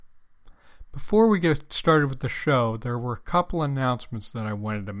Before we get started with the show, there were a couple announcements that I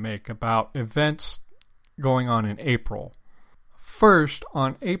wanted to make about events going on in April. First,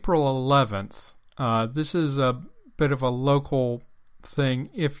 on April 11th, this is a bit of a local thing.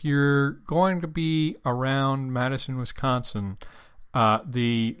 If you're going to be around Madison, Wisconsin,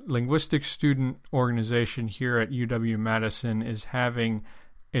 the Linguistics Student Organization here at UW-Madison is having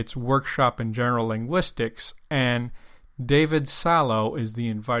its workshop in general linguistics, and David Salo is the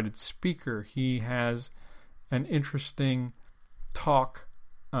invited speaker. He has an interesting talk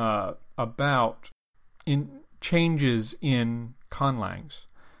about changes in conlangs,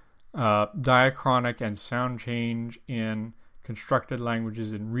 diachronic and sound change in constructed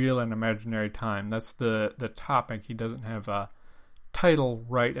languages in real and imaginary time. That's the topic. He doesn't have a title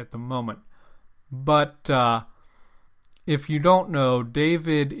right at the moment. But if you don't know,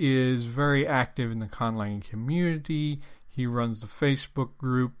 David is very active in the conlang community. He runs the Facebook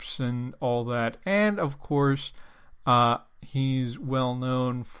groups and all that. And, of course, he's well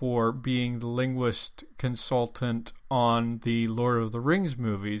known for being the linguist consultant on the Lord of the Rings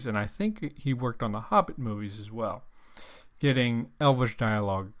movies. And I think he worked on the Hobbit movies as well, getting Elvish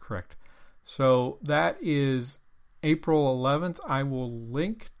dialogue correct. So that is April 11th. I will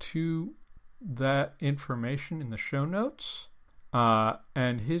link to that information in the show notes,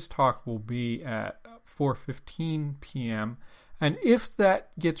 and his talk will be at 4:15 p.m. And if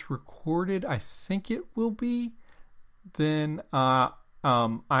that gets recorded, I think it will be, then I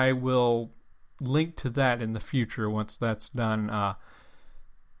will link to that in the future once that's done.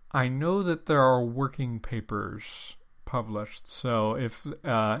 I know that there are working papers published, so if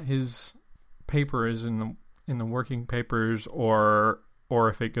his paper is in the working papers, or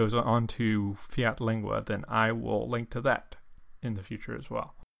if it goes on to Fiat Lingua, then I will link to that in the future as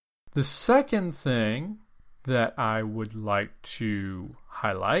well. The second thing that I would like to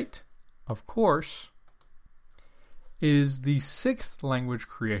highlight, of course, is the 6th Language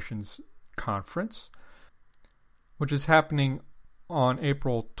Creations Conference, which is happening on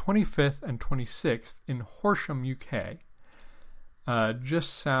April 25th and 26th in Horsham, UK,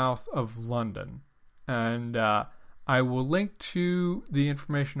 just south of London. And I will link to the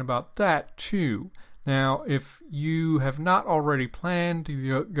information about that too. Now, if you have not already planned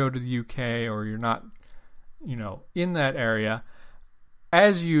to go to the UK, or you're not, in that area,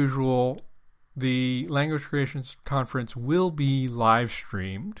 as usual, the Language Creations Conference will be live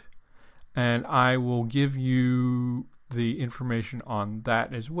streamed, and I will give you the information on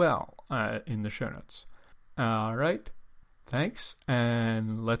that as well in the show notes. All right, thanks,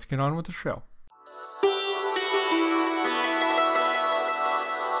 and let's get on with the show.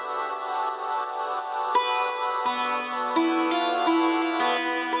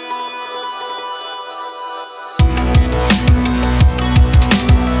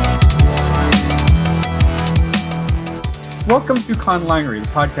 Welcome to Conlangery, the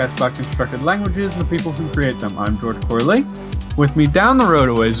podcast about constructed languages and the people who create them. I'm George Corley. With me down the road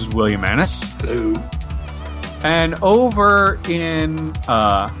a ways is William Annis. Hello. And over in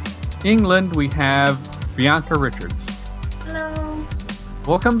England, we have Bianca Richards. Hello.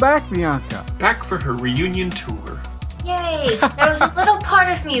 Welcome back, Bianca. Back for her reunion tour. Yay! There was a little part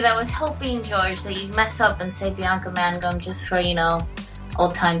of me that was hoping, George, that you'd mess up and say Bianca Mangum just for,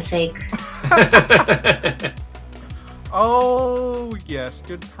 old time's sake. Oh, yes,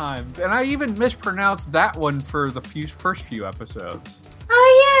 good times. And I even mispronounced that one for the first few episodes.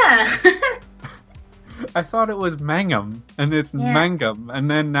 Oh, yeah. I thought it was Mangum, and it's Mangum,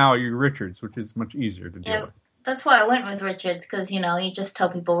 and then now you're Richards, which is much easier to deal with. That's why I went with Richards, because, you just tell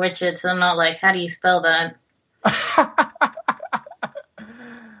people Richards, so I'm not like, how do you spell that?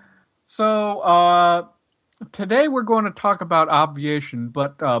 So, today we're going to talk about Obviation,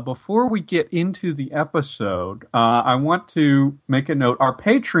 but before we get into the episode, I want to make a note. Our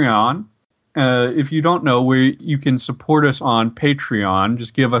Patreon, if you don't know, you can support us on Patreon.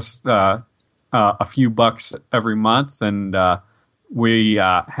 Just give us a few bucks every month, and we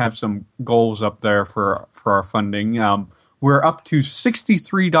have some goals up there for our funding. We're up to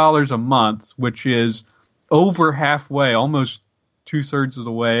 $63 a month, which is over halfway, almost 2/3 of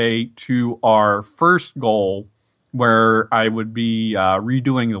the way to our first goal, where I would be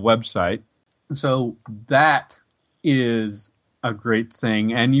redoing the website. So that is a great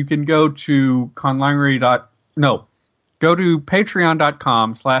thing. And you can go to go to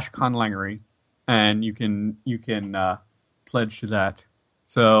patreon.com/Conlangery, and you can pledge to that.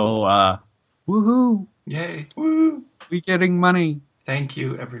 So, woohoo! Yay! Woo! We getting money. Thank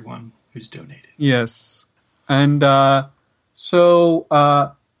you, everyone who's donated. Yes. And so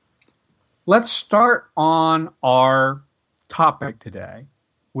let's start on our topic today.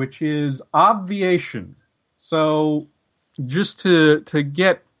 which is obviation. So just to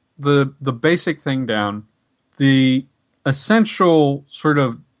get the basic thing down, the essential sort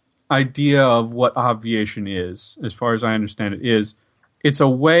of idea of what obviation is, as far as I understand it, is it's a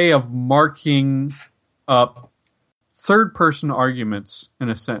way of marking up third-person arguments in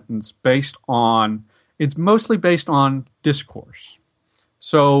a sentence it's mostly based on discourse.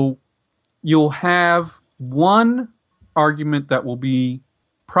 So you'll have one argument that will be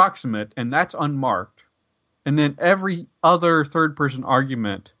proximate, and that's unmarked. And then every other third-person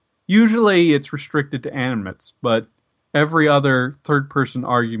argument, usually it's restricted to animates, but every other third-person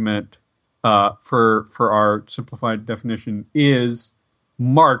argument for our simplified definition is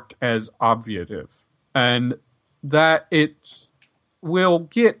marked as obviative. And that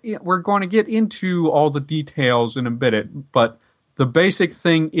we're going to get into all the details in a bit, but the basic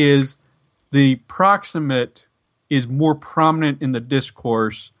thing is the proximate is more prominent in the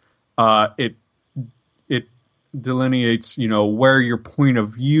discourse. It delineates, where your point of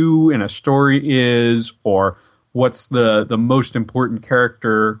view in a story is, or what's the most important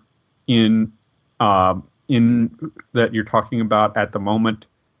character in that you're talking about at the moment,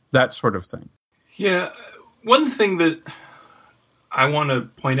 that sort of thing. Yeah, one thing that I want to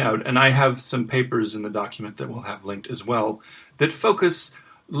point out, and I have some papers in the document that we'll have linked as well, that focus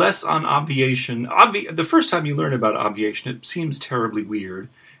less on obviation. The first time you learn about obviation, it seems terribly weird,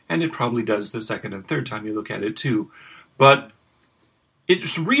 and it probably does the second and third time you look at it too. But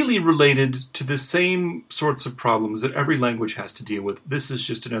it's really related to the same sorts of problems that every language has to deal with. This is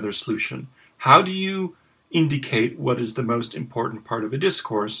just another solution. How do you indicate what is the most important part of a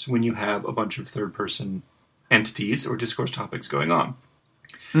discourse when you have a bunch of third-person entities or discourse topics going on?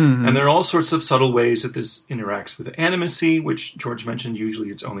 Mm-hmm. And there are all sorts of subtle ways that this interacts with animacy, which George mentioned. Usually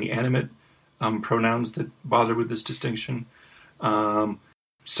it's only animate pronouns that bother with this distinction.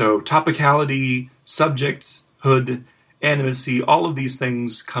 So topicality, subjecthood, animacy, all of these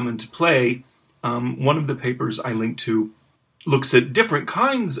things come into play. One of the papers I linked to looks at different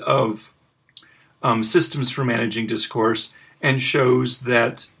kinds of systems for managing discourse and shows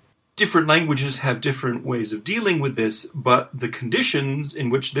that different languages have different ways of dealing with this, but the conditions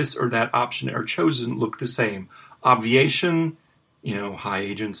in which this or that option are chosen look the same. Obviation, high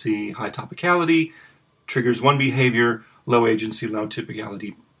agency, high topicality, triggers one behavior. Low agency, low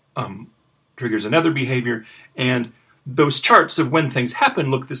typicality triggers another behavior. And those charts of when things happen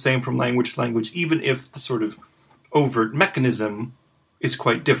look the same from language to language, even if the sort of overt mechanism is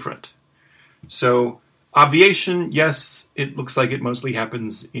quite different. So obviation, yes, it looks like it mostly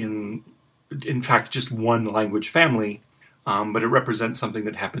happens in fact, just one language family, but it represents something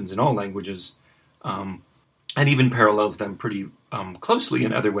that happens in all languages, and even parallels them pretty closely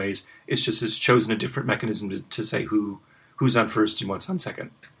in other ways. It's chosen a different mechanism to say who's on first and what's on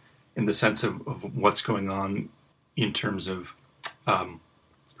second, in the sense of what's going on in terms of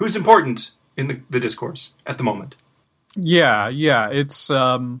who's important in the discourse at the moment. Yeah, it's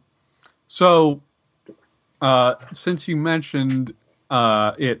so. Since you mentioned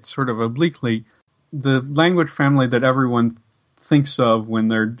it sort of obliquely, the language family that everyone thinks of when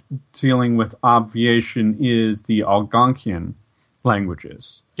they're dealing with obviation is the Algonquian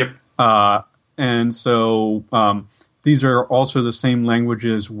languages. Yep. And so these are also the same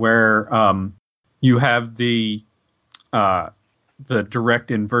languages where you have the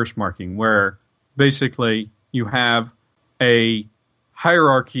direct inverse marking, where basically you have a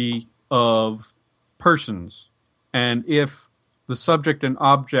hierarchy of persons, and if the subject and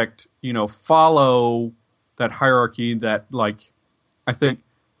object follow that hierarchy, that, like, I think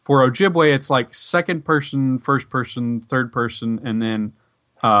for Ojibwe it's like second person, first person, third person, and then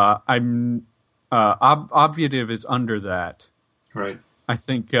obviative is under that, right? I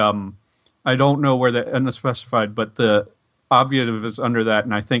think I don't know where the unspecified, but the obviative is under that,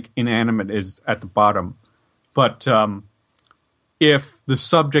 and I think inanimate is at the bottom. But if the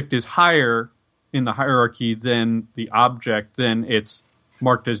subject is higher in the hierarchy than the object, then it's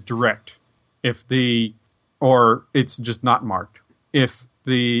marked as direct. Or it's just not marked. If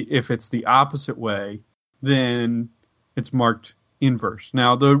it's the opposite way, then it's marked inverse.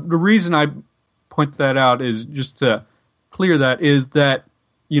 Now, the reason I point that out is just to clear that, is that,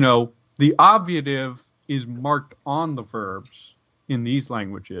 the obviative is marked on the verbs in these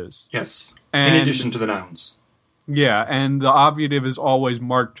languages. Yes, in addition to the nouns. Yeah, and the obviative is always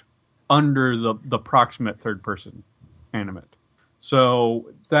marked under the proximate third person animate.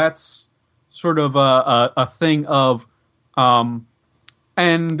 So that's sort of a thing of,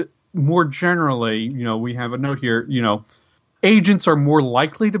 and more generally, we have a note here, agents are more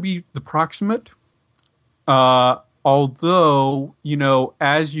likely to be the proximate, although,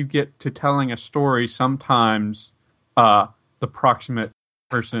 as you get to telling a story, sometimes the proximate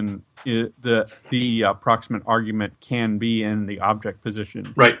person, the proximate argument can be in the object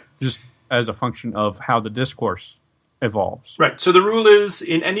position. Right. Just as a function of how the discourse evolves. Right. So the rule is,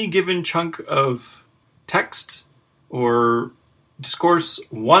 in any given chunk of text or discourse,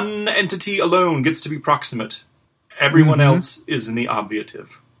 one entity alone gets to be proximate. Everyone else is in the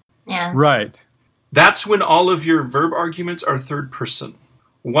obviative. Yeah. Right. That's when all of your verb arguments are third person.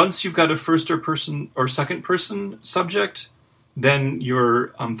 Once you've got a first or person or second person subject, then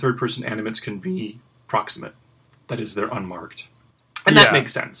your third person animates can be proximate. That is, they're unmarked. And that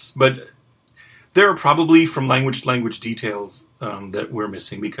makes sense. But there are probably from language to language details that we're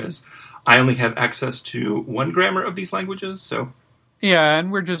missing because I only have access to one grammar of these languages. So yeah,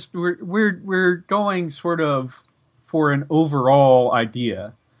 and we're going sort of for an overall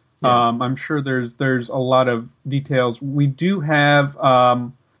idea. Yeah. I'm sure there's a lot of details. We do have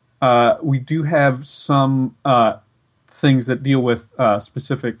some things that deal with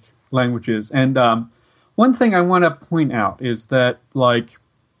specific languages, and one thing I want to point out is that,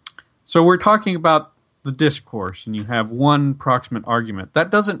 so we're talking about the discourse, and you have one proximate argument.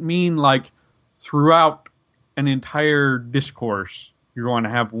 That doesn't mean throughout an entire discourse you're going to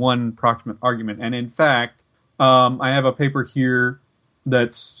have one proximate argument. And in fact, I have a paper here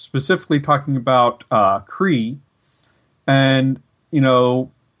that's specifically talking about Cree, and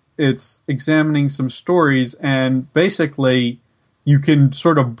it's examining some stories, and basically you can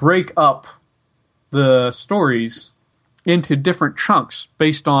sort of break up the stories into different chunks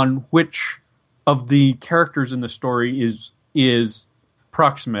based on which of the characters in the story is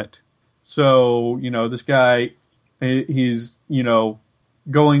proximate. So this guy, he's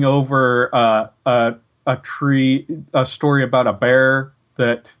going over a story about a bear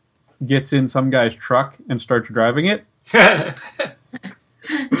that gets in some guy's truck and starts driving it.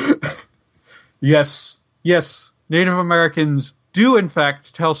 Yes, Native Americans do in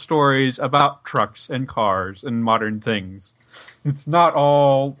fact tell stories about trucks and cars and modern things. It's not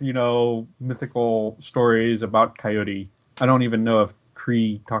all, mythical stories about coyote. I don't even know if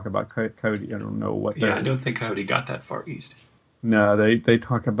Cree talk about coyote. I don't know what. Yeah, I don't think coyote got that far east. No, they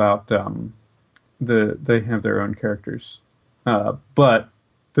talk about they have their own characters, but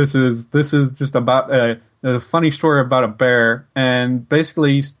this is just about a funny story about a bear, and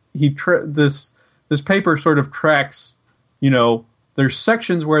basically this paper sort of tracks. There's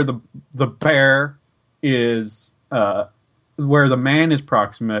sections where the bear is where the man is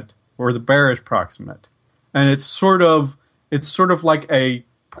proximate, or the bear is proximate, and it's sort of like a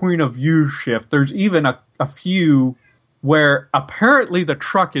point of view shift. There's even a few where apparently the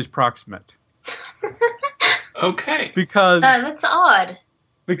truck is proximate. Okay. Because that's odd.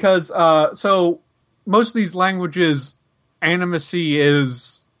 Because so most of these languages, animacy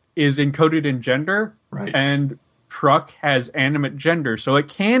is encoded in gender, right? And truck has animate gender, so it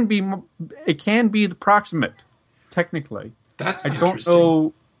can be the proximate technically. That's interesting. I don't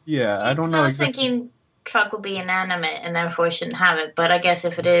know. Yeah, See, I don't know. I was thinking truck would be inanimate and therefore shouldn't have it, but I guess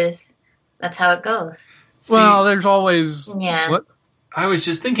if it is, that's how it goes. Well, there's always... Yeah. What? I was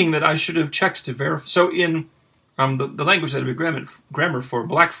just thinking that I should have checked to verify. So in the language that I grammar for,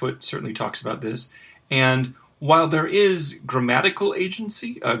 Blackfoot certainly talks about this. And while there is grammatical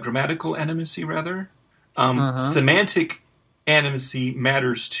agency, grammatical animacy rather, semantic animacy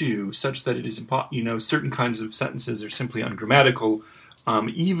matters too, such that it is certain kinds of sentences are simply ungrammatical,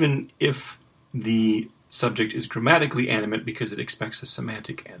 even if the subject is grammatically animate because it expects a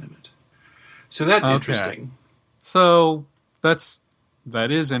semantic animate. So that's interesting. So that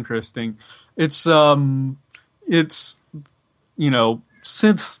is interesting. It's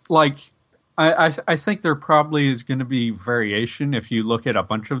since I think there probably is going to be variation if you look at a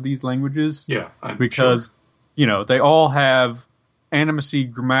bunch of these languages. Yeah, because they all have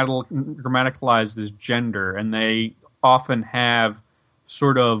animacy grammaticalized as gender, and they often have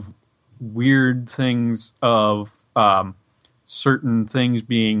sort of weird things of certain things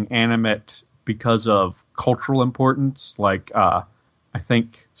being animate because of cultural importance, like I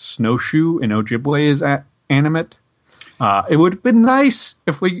think snowshoe in Ojibwe is animate. It would have been nice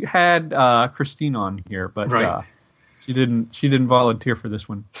if we had Christine on here, but right. She didn't volunteer for this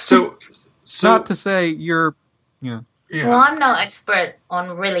one. So not to say you're, Well, I'm no expert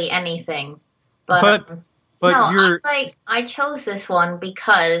on really anything, but no, I chose this one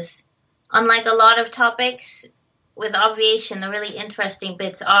because, unlike a lot of topics with obviation, the really interesting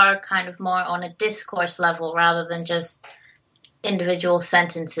bits are kind of more on a discourse level rather than just individual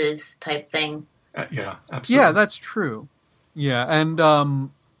sentences type thing. Yeah, absolutely. Yeah, that's true. Yeah,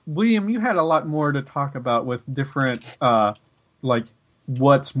 and William, you had a lot more to talk about with different, like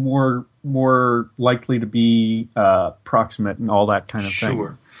what's more likely to be proximate and all that kind of thing.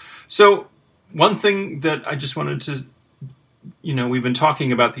 Sure. So one thing that I just wanted to, we've been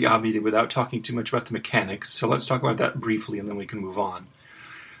talking about the obviative without talking too much about the mechanics. So let's talk about that briefly, and then we can move on.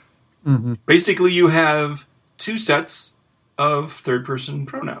 Mm-hmm. Basically, you have two sets of third-person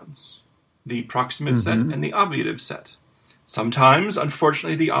pronouns, the proximate set and the obviative set. Sometimes,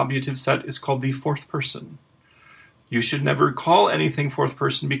 unfortunately, the obviative set is called the fourth person. You should never call anything fourth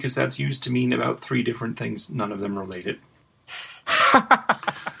person because that's used to mean about three different things, none of them related.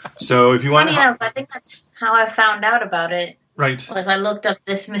 So if you want to... Funny enough, I think that's how I found out about it. Right. Was I looked up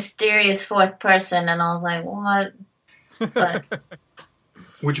this mysterious fourth person and I was like, what? But...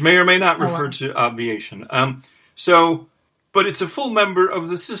 Which may or may not refer to obviation. But it's a full member of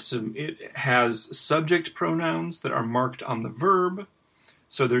the system. It has subject pronouns that are marked on the verb.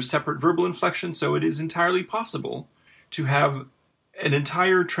 So there's separate verbal inflection. So it is entirely possible to have an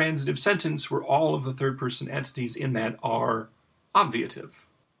entire transitive sentence where all of the third-person entities in that are obviative.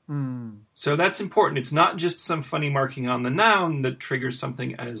 So that's important. It's not just some funny marking on the noun that triggers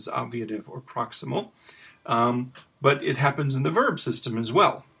something as obviative or proximal, but it happens in the verb system as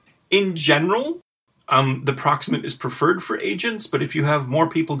well. In general, the proximate is preferred for agents, but if you have more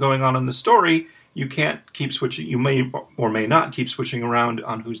people going on in the story, you can't keep switching. You may or may not keep switching around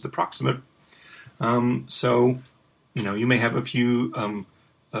on who's the proximate. So, you may have a few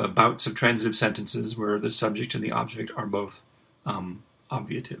bouts of transitive sentences where the subject and the object are both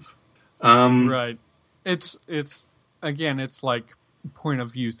obviative. Right. It's again, it's like point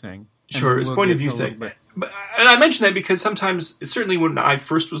of view thing. Sure, it's point of view thing. But, and I mention that because sometimes, certainly when I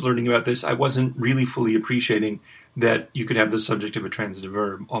first was learning about this, I wasn't really fully appreciating that you could have the subject of a transitive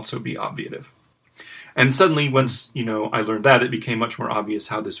verb also be obviative. And suddenly, once I learned that, it became much more obvious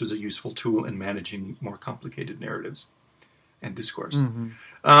how this was a useful tool in managing more complicated narratives and discourse.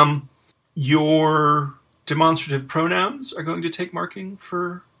 Your demonstrative pronouns are going to take marking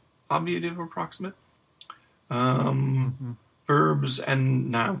for obviative or proximate. Verbs and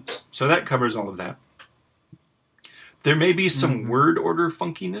nouns. So that covers all of that. There may be some word order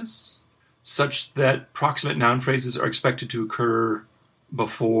funkiness, such that proximate noun phrases are expected to occur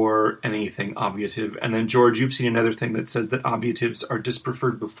before anything obviative. And then, George, you've seen another thing that says that obviatives are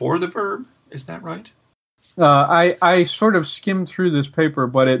dispreferred before the verb. Is that right? I sort of skimmed through this paper,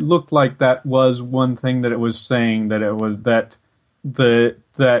 but it looked like that was one thing that it was saying, that it was that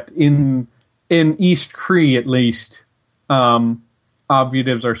in East Cree at least,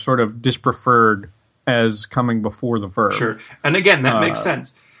 obviatives are sort of dispreferred as coming before the verb. Sure. And again, that makes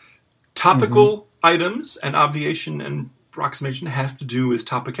sense. Topical items and obviation and approximation have to do with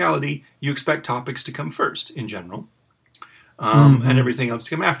topicality. You expect topics to come first in general, and everything else to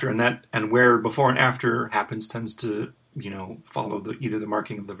come after. And where before and after happens tends to, follow either the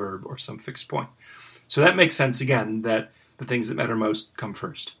marking of the verb or some fixed point. So that makes sense again, that the things that matter most come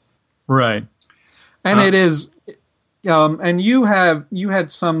first. Right. And it is, and you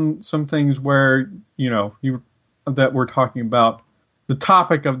had some things where, that we're talking about the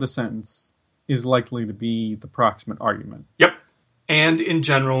topic of the sentence is likely to be the proximate argument. Yep. And in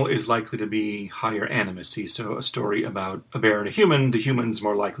general is likely to be higher animacy. So a story about a bear and a human, the human's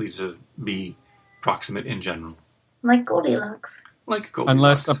more likely to be proximate in general. Like Goldilocks. Like Goldilocks.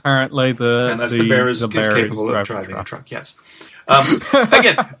 Unless apparently the bear is capable of driving a truck. Yes.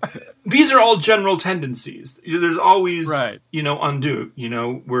 Again, these are all general tendencies. There's always, undo,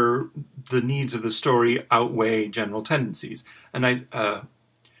 where the needs of the story outweigh general tendencies. And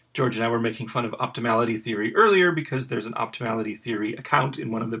George and I were making fun of optimality theory earlier because there's an optimality theory account in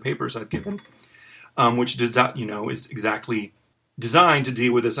one of the papers I've given, which is exactly designed to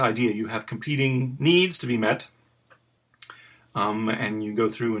deal with this idea. You have competing needs to be met, and you go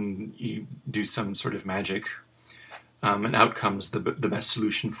through and you do some sort of magic, and out comes the best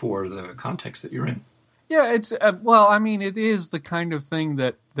solution for the context that you're in. Yeah, it's it is the kind of thing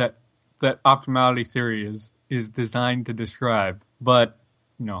that optimality theory is designed to describe. But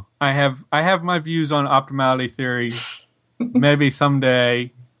I have my views on optimality theory. Maybe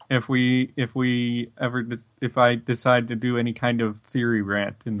someday, if I decide to do any kind of theory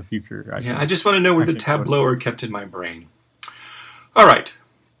rant in the future, I just want to know where the tableau are kept in my brain. All right.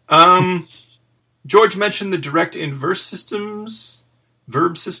 George mentioned the direct inverse systems,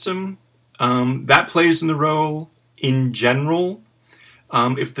 verb system. That plays in the role in general.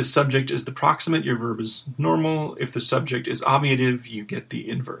 If the subject is the proximate, your verb is normal. If the subject is obviative, you get the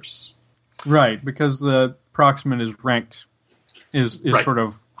inverse. Right, because the proximate is ranked, is right. Sort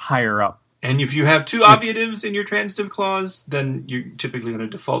of higher up. And if you have two obviatives in your transitive clause, then you're typically going to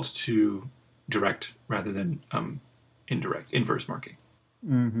default to direct rather than indirect, inverse marking.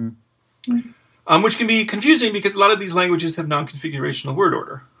 Mm-hmm. Which can be confusing because a lot of these languages have non-configurational word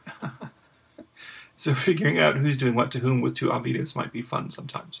order. So figuring out who's doing what to whom with two obviatives might be fun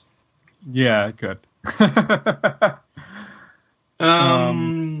sometimes. Yeah, good.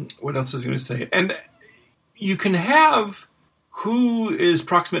 What else was I going to say? And you can have who is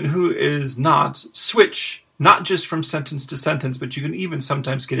proximate and who is not switch, not just from sentence to sentence, but you can even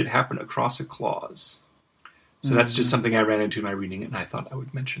sometimes get it happen across a clause. So that's just something I ran into in my reading, and I thought I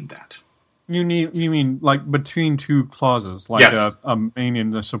would mention that. You mean like between two clauses, like Yes. a main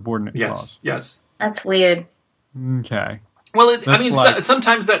and a subordinate clause? Yes. That's weird. Okay. Well, Like...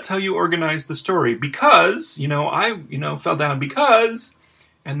 sometimes that's how you organize the story. Because, I fell down because,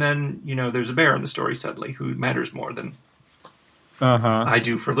 and then, there's a bear in the story, suddenly, who matters more than I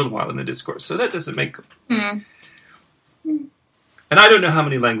do for a little while in the discourse. So that doesn't make... And I don't know how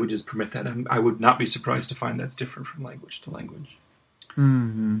many languages permit that. I would not be surprised to find that's different from language to language.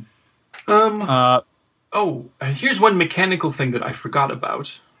 Mm-hmm. Here's one mechanical thing that I forgot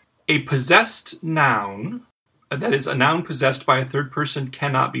about. A possessed noun, that is, a noun possessed by a third person,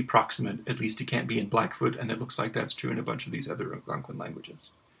 cannot be proximate. At least it can't be in Blackfoot, and it looks like that's true in a bunch of these other Algonquin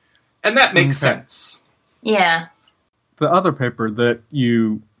languages. And that makes sense. Yeah. The other paper that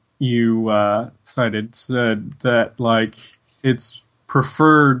you cited said that, like, it's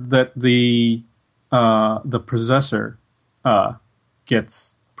preferred that the possessor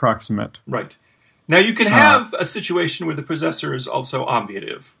gets proximate. Right. Now, you can have a situation where the possessor is also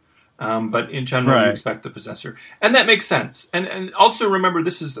obviative, but in general, you expect the possessor. And that makes sense. And also remember,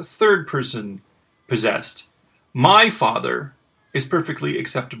 this is the third person possessed. My father is perfectly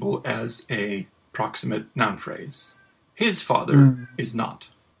acceptable as a proximate noun phrase. His father is not.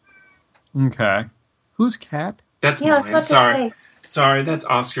 Okay. Whose cat? That's mine. Sorry, that's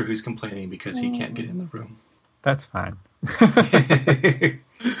Oscar who's complaining because he can't get in the room. That's fine.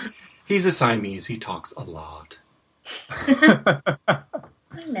 He's a Siamese. He talks a lot.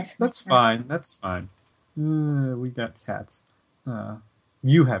 That's fine. That's fine. We got cats.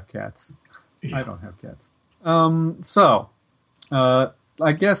 You have cats. Yeah. I don't have cats.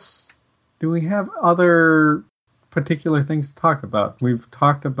 I guess, do we have other particular things to talk about? We've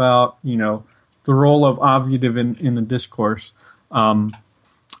talked about, the role of obviative in the discourse.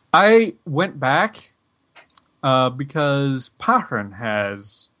 I went back because Pahran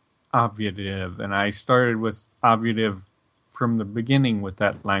has obviative, and I started with obviative from the beginning with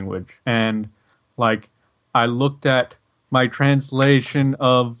that language. And, I looked at my translation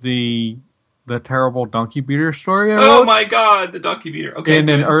of the terrible donkey beater story I wrote. Oh my god, the donkey beater. Okay. In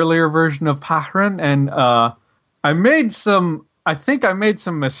an earlier version of Pahran, and I think I made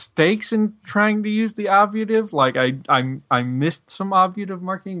some mistakes in trying to use the obviative. I missed some obviative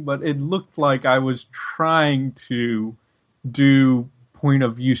marking, but it looked like I was trying to do point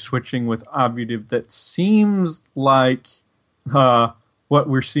of view switching with obviative that seems like what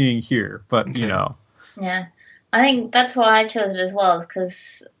we're seeing here. But, okay. Yeah. I think that's why I chose it as well, is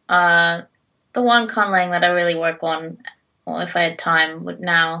because the one conlang that I really work on, or if I had time, would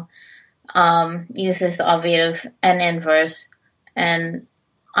now uses the obviative and inverse. And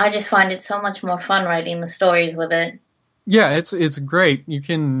I just find it so much more fun writing the stories with it. Yeah, it's great. You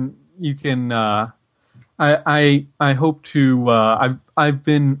can. I hope to. I've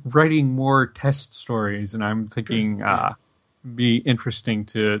been writing more test stories, and I'm thinking be interesting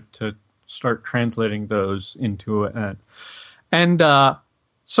to start translating those into it. And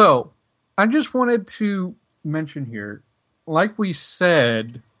so I just wanted to mention here, like we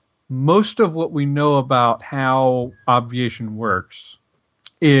said, most of what we know about how obviation works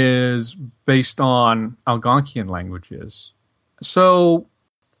is based on Algonquian languages. So,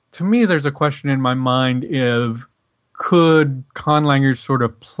 to me, there's a question in my mind of, could conlangers sort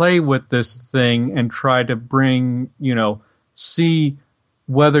of play with this thing and try to bring, see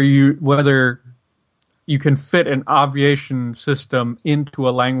whether you can fit an obviation system into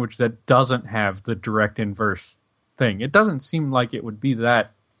a language that doesn't have the direct inverse thing. It doesn't seem like it would be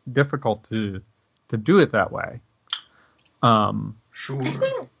that difficult to do it that way. Sure. I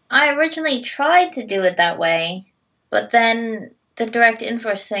think I originally tried to do it that way, but then the direct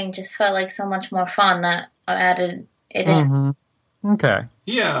inverse thing just felt like so much more fun that I added it in. Okay.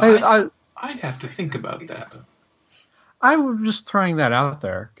 Yeah, I'd have to think about that. I was just throwing that out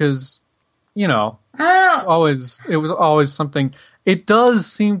there because, I don't know. it was always something. It does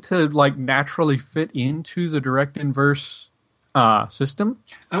seem to naturally fit into the direct inverse system.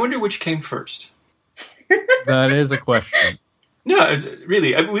 I wonder which came first. That is a question. No,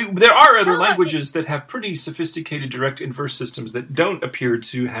 really. There are other languages that have pretty sophisticated direct inverse systems that don't appear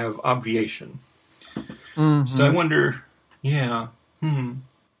to have obviation. Mm-hmm. So I wonder, yeah.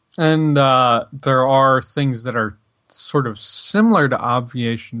 And there are things that are sort of similar to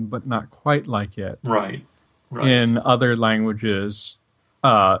obviation, but not quite like it. Right. In other languages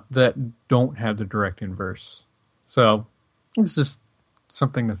that don't have the direct inverse. So it's just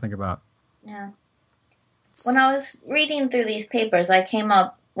something to think about. Yeah. When I was reading through these papers, I came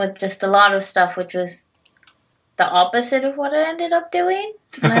up with just a lot of stuff which was the opposite of what I ended up doing.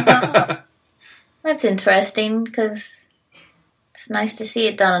 And I thought, oh, that's interesting, because it's nice to see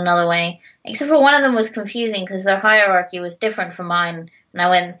it done another way. Except for one of them was confusing, because their hierarchy was different from mine. And I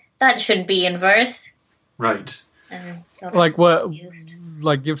went, that should be inverse. Right. Like what? Confused.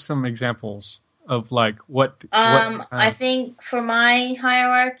 Like, give some examples of like what. I think for my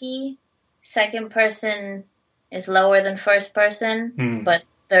hierarchy, second person is lower than first person, but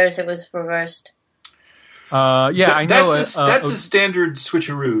theirs it was reversed. I know. That's a standard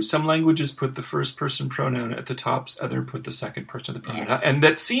switcheroo. Some languages put the first person pronoun at the top, other put the second person at the pronoun, and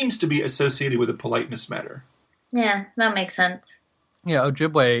that seems to be associated with a politeness matter. Yeah, that makes sense. Yeah,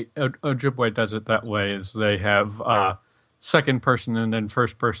 Ojibwe does it that way. Is they have second person and then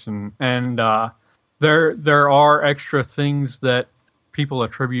first person, and there are extra things that people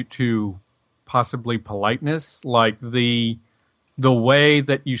attribute to possibly politeness, like the way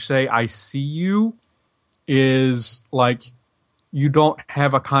that you say "I see you" is like you don't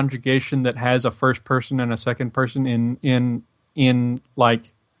have a conjugation that has a first person and a second person in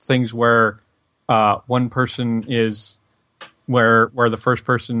like things where one person is where the first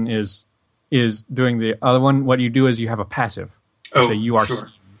person is doing the other one. What you do is you have a passive. Oh, say you are. Sure.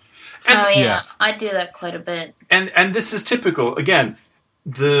 I do that quite a bit. And this is typical. Again,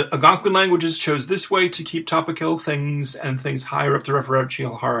 the Algonquin languages chose this way to keep topical things and things higher up the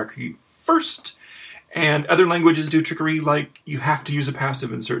referential hierarchy first. And other languages do trickery, like you have to use a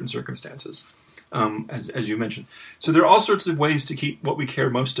passive in certain circumstances, as you mentioned. So there are all sorts of ways to keep what we care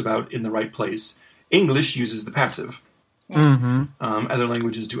most about in the right place. English uses the passive. Mm-hmm. Other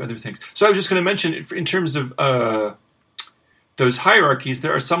languages do other things. So I was just going to mention, in terms of those hierarchies,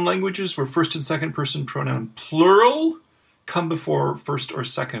 there are some languages where first and second person pronoun plural come before first or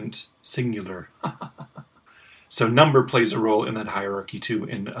second singular. So number plays a role in that hierarchy too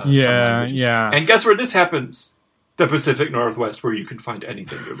in some languages. Yeah. And guess where this happens? The Pacific Northwest, where you can find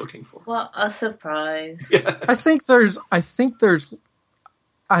anything you're looking for. What a surprise. Yeah. I think there's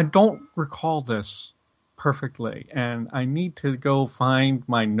I don't recall this perfectly, and I need to go find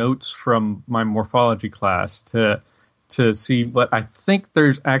my notes from my morphology class to see, but I think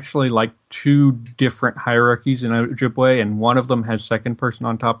there's actually like two different hierarchies in Ojibwe, and one of them has second person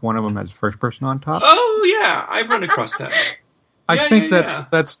on top, one of them has first person on top. Oh yeah, I've run across that. I think that's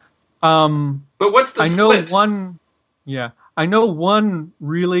but what's the split? I know one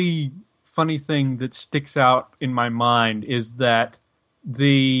really funny thing that sticks out in my mind is that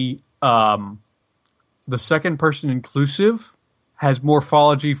the second person inclusive has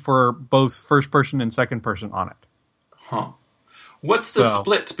morphology for both first person and second person on it. Huh. What's the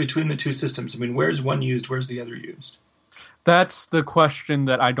split between the two systems? I mean, where's one used? Where's the other used? That's the question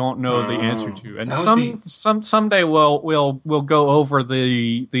that I don't know the answer to. And someday we'll go over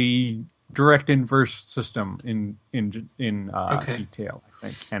the direct inverse system in detail, I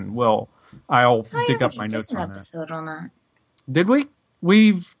think, and I'll dig up my notes on that. Did we?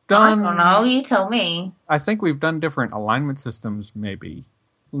 We've done. I don't know. You tell me. I think we've done different alignment systems, maybe.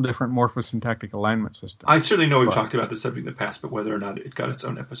 Different morphosyntactic alignment systems. I certainly know we've talked about this subject in the past, but whether or not it got its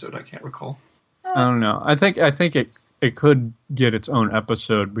own episode, I can't recall. I don't know. I think it could get its own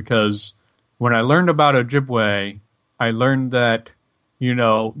episode, because when I learned about Ojibwe, I learned that,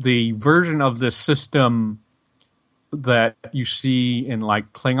 the version of this system that you see in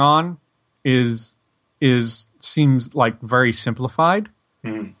like Klingon seems like very simplified.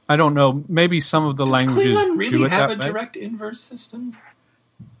 I don't know. Maybe some of the languages Klingon really do it have that a way. direct inverse system?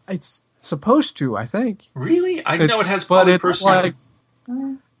 It's supposed to, I think. Really? I know it has but it's polypersonality.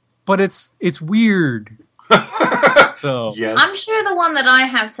 but it's weird. So yes. I'm sure the one that I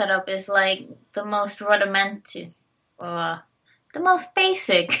have set up is like the most rudimentary, the most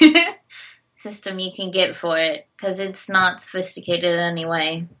basic system you can get for it, because it's not sophisticated in any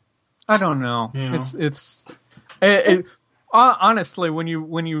way. I don't know. Yeah. It's honestly, when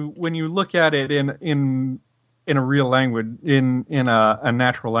you look at it in a real language, in a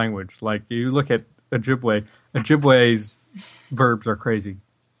natural language, like you look at Ojibwe's verbs are crazy.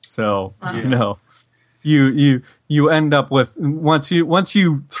 So you end up with once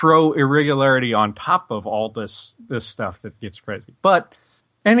you throw irregularity on top of all this stuff, that gets crazy. But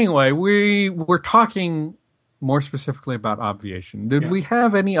anyway, we're talking more specifically about obviation. Did we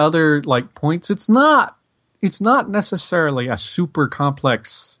have any other points? It's not necessarily a super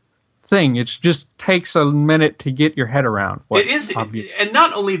complex thing. It just takes a minute to get your head around what it is. Obviation. And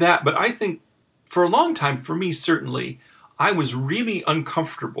not only that, but I think for a long time, for me certainly, I was really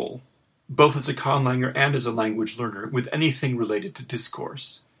uncomfortable, both as a conlanger and as a language learner, with anything related to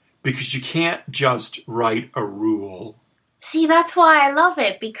discourse. Because you can't just write a rule. See, that's why I love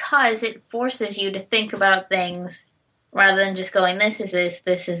it, because it forces you to think about things rather than just going, this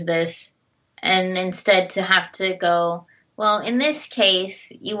is this, and instead to have to go, well, in this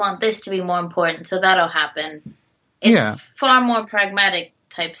case, you want this to be more important, so that'll happen. It's far more pragmatic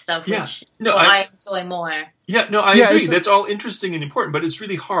type stuff, which I enjoy more. Yeah, no, I agree. That's all interesting and important, but it's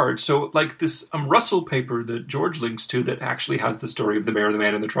really hard. So, this Russell paper that George links to that actually has the story of the bear, the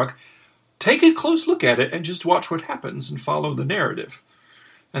man, and the truck, take a close look at it and just watch what happens and follow the narrative.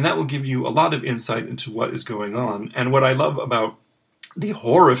 And that will give you a lot of insight into what is going on. And what I love about the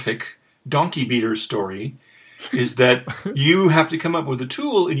horrific donkey beater story is that you have to come up with a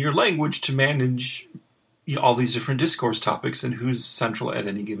tool in your language to manage all these different discourse topics and who's central at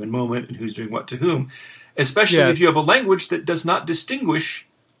any given moment and who's doing what to whom. Especially if you have a language that does not distinguish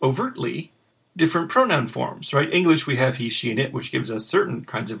overtly different pronoun forms, right? English, we have he, she, and it, which gives us certain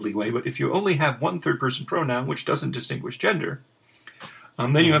kinds of leeway. But if you only have one third-person pronoun, which doesn't distinguish gender,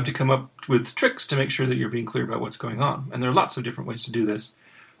 then you have to come up with tricks to make sure that you're being clear about what's going on. And there are lots of different ways to do this.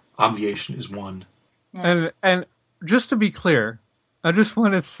 Obviation is one. And just to be clear, I just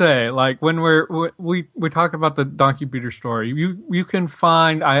want to say, when we talk about the donkey beater story, you can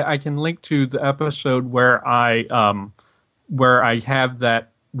find, I can link to the episode where I have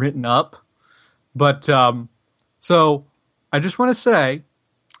that written up. But so I just want to say,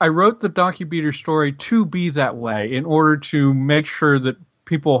 I wrote the donkey beater story to be that way in order to make sure that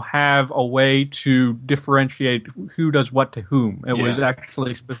people have a way to differentiate who does what to whom. It was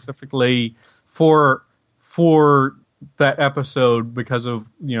actually specifically for that episode because of,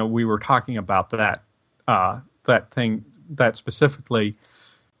 we were talking about that specifically.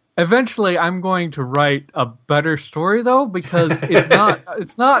 Eventually, I'm going to write a better story, though, because it's not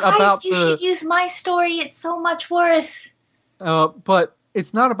Guys, about you should use my story. It's so much worse. But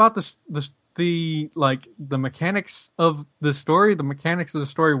it's not about the mechanics of the story. The mechanics of the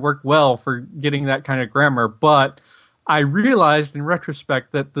story work well for getting that kind of grammar, but I realized in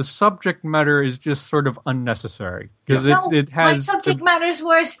retrospect that the subject matter is just sort of unnecessary because it has. My subject matter is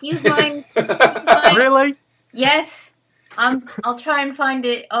worse. Use mine. Really? Yes. I'll try and find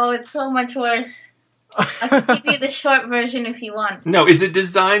it. Oh, it's so much worse. I can give you the short version if you want. No, is it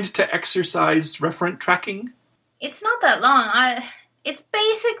designed to exercise referent tracking? It's not that long. It's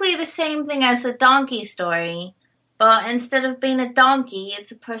basically the same thing as the donkey story, but instead of being a donkey,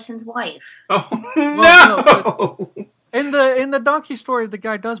 it's a person's wife. Oh no! In the donkey story, the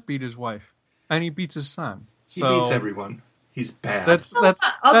guy does beat his wife, and he beats his son. He beats everyone. He's bad. That's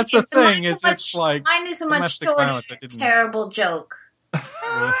the thing. It's like mine is a much shorter, terrible joke.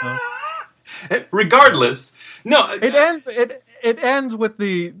 Regardless, no. It ends with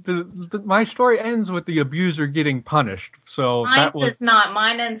my story ends with the abuser getting punished. So mine does not.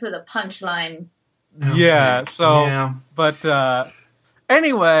 Mine ends with a punchline. Yeah. So, yeah. But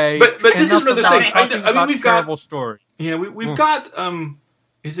anyway, but this is one of the things. I mean, we've got story. Yeah, we've got.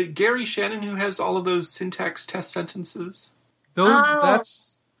 Is it Gary Shannon who has all of those syntax test sentences?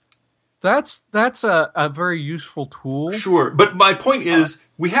 That's a very useful tool. Sure, but my point is,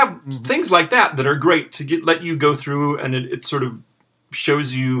 we have things like that are great to let you go through, and it sort of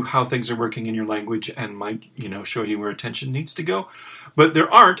shows you how things are working in your language, and might show you where attention needs to go. But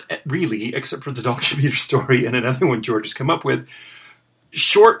there aren't really, except for the donkey beater story and another one George has come up with,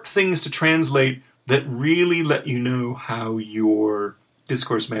 short things to translate that really let you know how your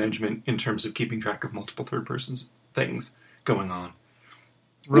discourse management in terms of keeping track of multiple third persons things going on.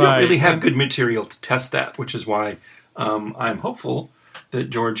 We don't really have good material to test that, which is why I'm hopeful that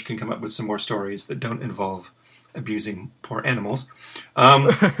George can come up with some more stories that don't involve abusing poor animals.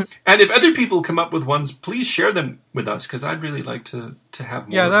 And if other people come up with ones, please share them with us, because I'd really like to have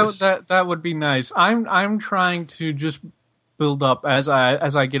more. Yeah, that would be nice. I'm trying to just build up as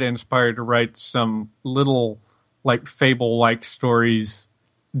I get inspired to write some little fable stories,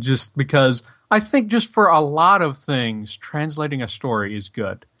 just because I think just for a lot of things, translating a story is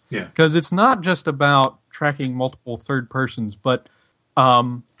good. Yeah. Because it's not just about tracking multiple third persons, but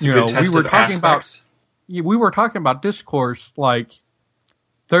we were talking about discourse.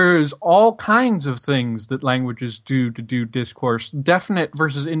 there's all kinds of things that languages do to do discourse. Definite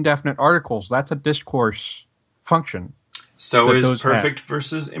versus indefinite articles, that's a discourse function. So is perfect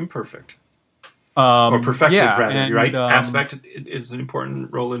versus imperfect. Or perfected, rather, and, right? Aspect is an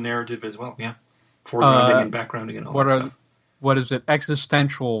important role in narrative as well, yeah. Foregrounding and backgrounding and all that stuff. What is it?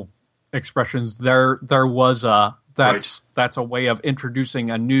 Existential expressions. There was a... That's a way of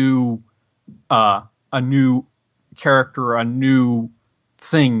introducing a new character, a new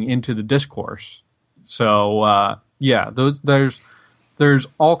thing into the discourse. So there's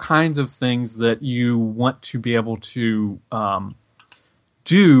all kinds of things that you want to be able to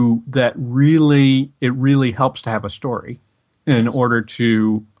do that really helps to have a story in order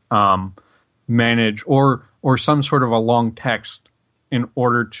to manage or some sort of a long text in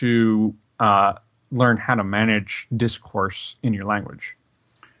order to learn how to manage discourse in your language.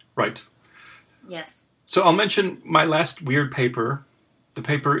 Right. Yes. So I'll mention my last weird paper. The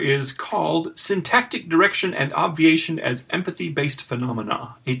paper is called Syntactic Direction and Obviation as Empathy-Based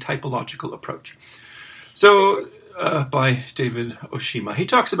Phenomena, a Typological Approach. So, by David Oshima. He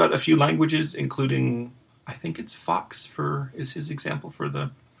talks about a few languages, including, I think it's Fox is his example for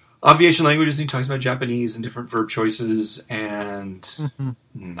the obviation languages. He talks about Japanese and different verb choices and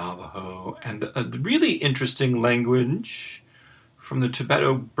Navajo. And the really interesting language from the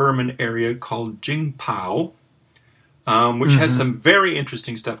Tibeto-Burman area called Jingpao, which has some very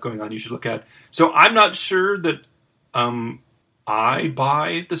interesting stuff going on you should look at. So I'm not sure that I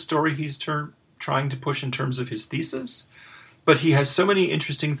buy the story he's trying to push in terms of his thesis, but he has so many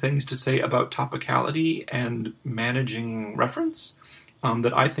interesting things to say about topicality and managing reference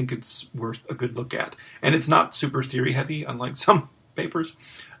that I think it's worth a good look at. And it's not super theory heavy, unlike some papers.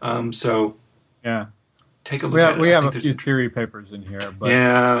 So yeah, take a look at it. We have a few theory papers in here,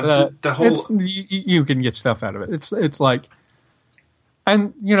 but the whole you can get stuff out of it. It's like,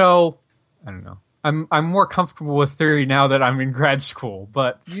 and I don't know. I'm more comfortable with theory now that I'm in grad school,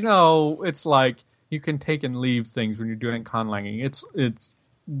 but it's like you can take and leave things when you're doing conlanging. It's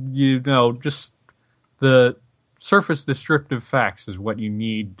just the surface descriptive facts is what you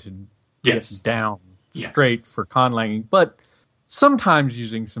need to get down straight for conlanging. But sometimes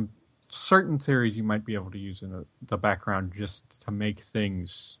using some certain theories you might be able to use in the background just to make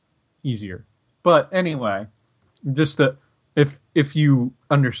things easier. But anyway, just if you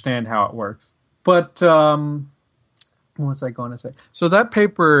understand how it works. But what was I going to say? So that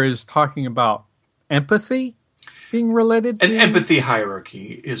paper is talking about empathy being related to... An empathy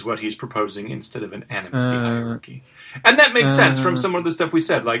hierarchy is what he's proposing instead of an animacy hierarchy. And that makes sense from some of the stuff we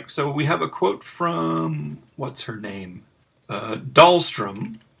said. Like, so we have a quote from, what's her name?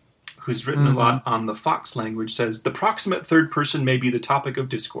 Dahlstrom, who's written a lot on the Fox language, says, "The proximate third person may be the topic of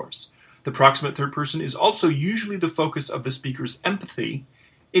discourse. The proximate third person is also usually the focus of the speaker's empathy.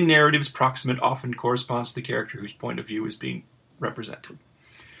 In narratives, proximate often corresponds to the character whose point of view is being represented."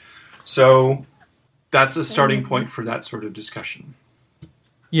 So that's a starting point for that sort of discussion.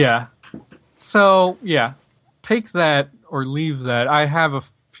 Yeah. So, yeah. Take that or leave that. I have a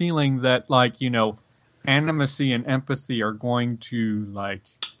feeling that, animacy and empathy are going to,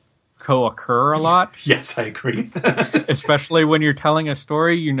 co-occur a lot. Yes, I agree. Especially when you're telling a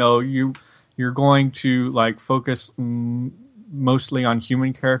story, you're going to, focus... mostly on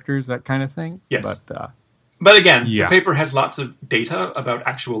human characters, that kind of thing. Yes. But again, the paper has lots of data about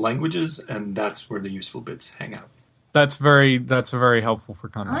actual languages, and that's where the useful bits hang out. That's very helpful for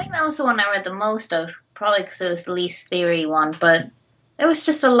content. I think that was the one I read the most of, probably because it was the least theory one, but it was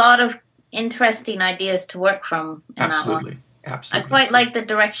just a lot of interesting ideas to work from in that one. Absolutely. I quite like the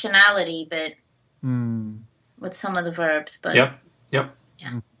directionality bit with some of the verbs. But Yep. Yeah.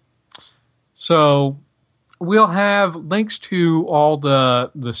 So... we'll have links to all the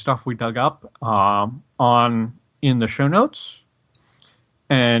stuff we dug up in the show notes.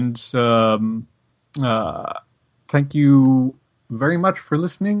 And thank you very much for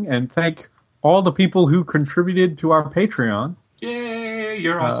listening, and thank all the people who contributed to our Patreon. Yay,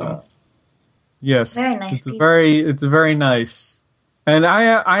 you're awesome. Yes, very nice. It's very nice. And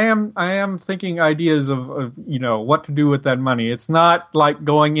I am thinking ideas of what to do with that money. It's not like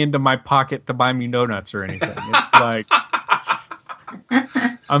going into my pocket to buy me donuts or anything. It's like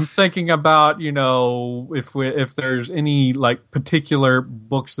I'm thinking about if there's any particular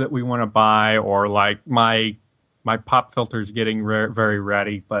books that we want to buy, or my pop filter's getting very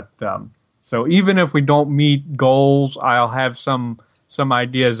ratty. But so even if we don't meet goals, I'll have some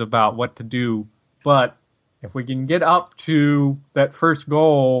ideas about what to do. But if we can get up to that first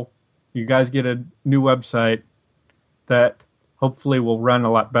goal, you guys get a new website that hopefully will run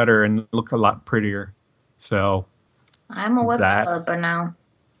a lot better and look a lot prettier. So I'm a web developer now.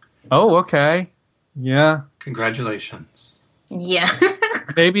 Oh, okay. Yeah. Congratulations. Yeah.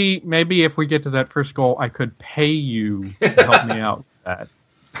 Maybe if we get to that first goal, I could pay you to help me out with that.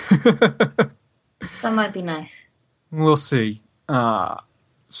 That might be nice. We'll see.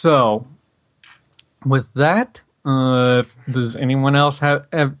 So, with that, does anyone else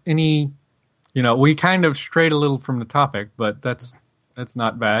have any? We kind of strayed a little from the topic, but that's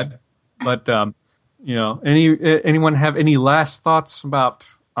not bad. But anyone have any last thoughts about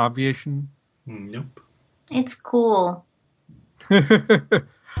Obviation? Nope. It's cool.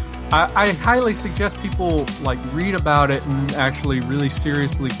 I highly suggest people read about it and actually really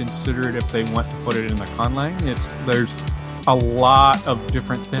seriously consider it if they want to put it in the conlang. There's a lot of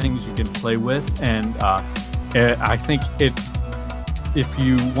different things you can play with, and I think if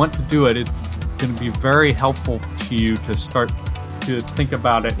you want to do it, it's going to be very helpful to you to start to think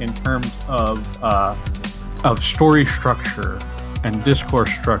about it in terms of story structure and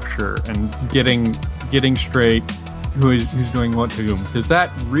discourse structure and getting straight who's doing what to whom, because that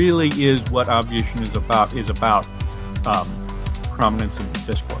really is what Obviation is about prominence in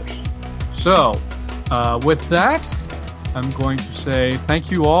discourse. So with that, I'm going to say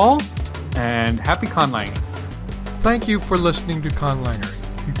thank you all and happy conlanging. Thank you for listening to Conlangery.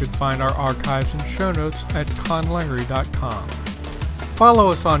 You can find our archives and show notes at conlangery.com. Follow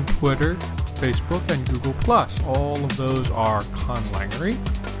us on Twitter, Facebook, and Google+. All of those are Conlangery.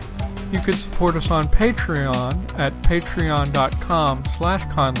 You can support us on Patreon at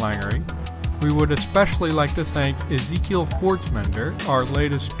patreon.com/conlangery. We would especially like to thank Ezekiel Fordsmender, our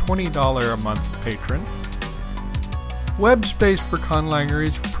latest $20 a month patron. Web space for Conlangery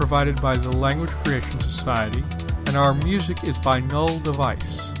is provided by the Language Creation Society, and our music is by Null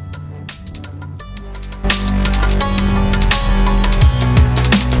Device.